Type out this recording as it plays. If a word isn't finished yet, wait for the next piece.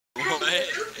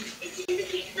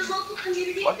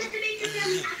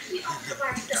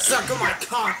Suck on my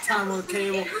cock, Time on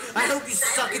Cable. I hope you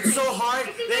suck it so hard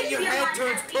that your head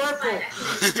turns purple.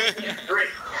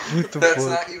 What the That's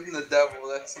fuck? not even the devil.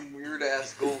 That's some weird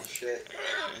ass gold shit.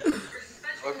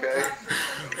 Okay.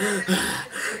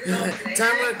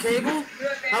 Time on Cable?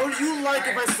 How would you like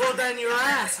if I slowed down your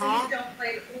ass, huh?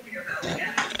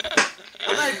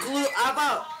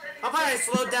 How about I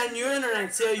slow down your internet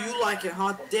and see how you like it,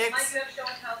 huh, dicks?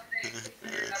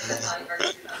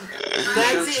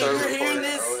 Patsy, if you're hearing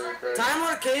this, Time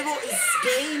on Cable is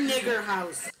gay nigger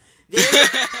house.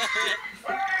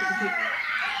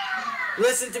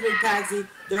 Listen to me, Patsy.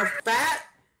 They're fat,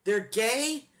 they're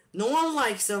gay, no one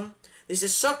likes them. They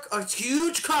just suck a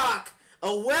huge cock,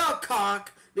 a whale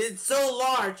cock, but it's so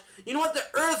large. You know what? The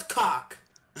earth cock.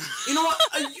 You know what?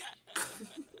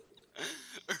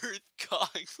 Earth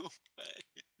cock.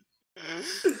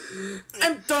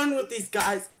 I'm done with these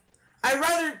guys. I'd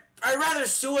rather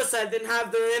suicide than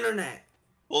have their internet.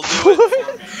 We'll do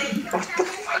it. What the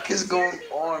fuck is going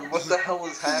on? What the hell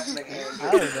is happening here?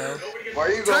 I don't know. Why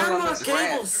are you going Time on on this Cable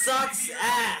rant? sucks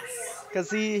ass. Cause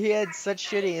he had such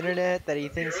shitty internet that he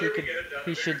thinks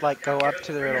he should like go up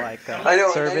to their like I know,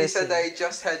 and service. then he said that he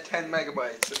just had 10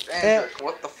 megabytes. Andrik,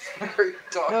 what the fuck are you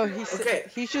talking No, about?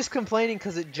 he's just complaining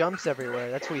because it jumps everywhere.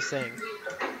 That's what he's saying.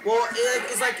 Well,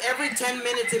 it's like every 10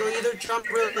 minutes it'll either jump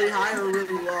really high or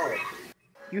really low.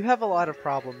 You have a lot of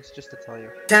problems, just to tell you.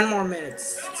 10 more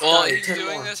minutes. Well, Sorry, he's 10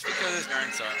 doing more. this because his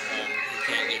parents aren't home.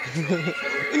 He can't get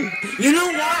control. You know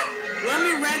what? Let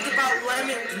me rant about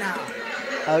lemons now.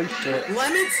 Oh shit.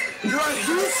 Lemons, you're a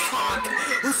huge cock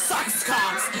who sucks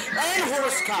cocks and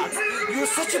horse cocks. You're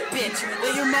such a bitch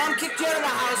that your mom kicked you out of the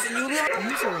house and you live.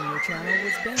 User in your channel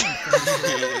was banned from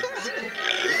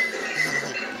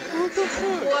What the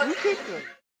fuck? Who kicked him?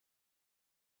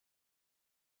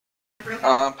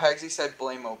 Pagsy said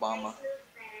blame Obama.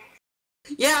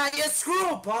 Yeah, screw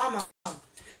Obama.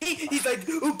 He's like,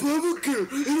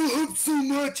 Obamacare, it'll help so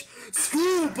much.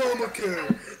 Screw Obamacare.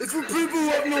 It's for people who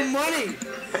have no money.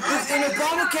 And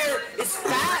Obamacare is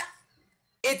fat.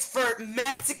 It's for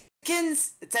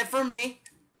Mexicans, except for me.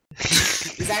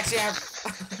 It's actually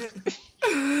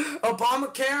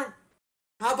Obamacare.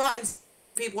 How about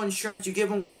people insurance? You give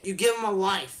them a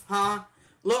life, huh?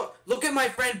 Look at my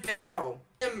friend Bill.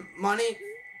 Give him money.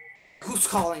 Who's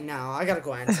calling now? I gotta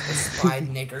go answer this spy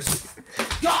niggers.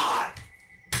 God!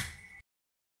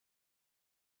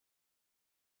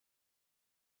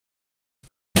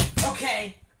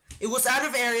 Okay, it was out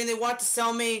of area and they wanted to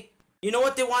sell me. You know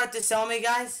what they wanted to sell me,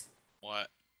 guys? What?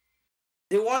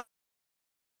 They wanted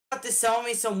to sell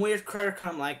me some weird credit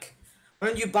card. I'm like, why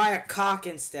don't you buy a cock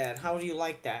instead? How do you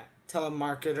like that?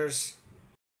 Telemarketers.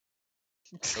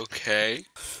 Okay.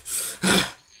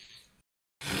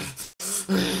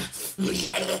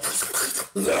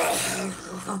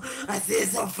 I feel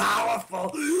so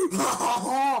powerful.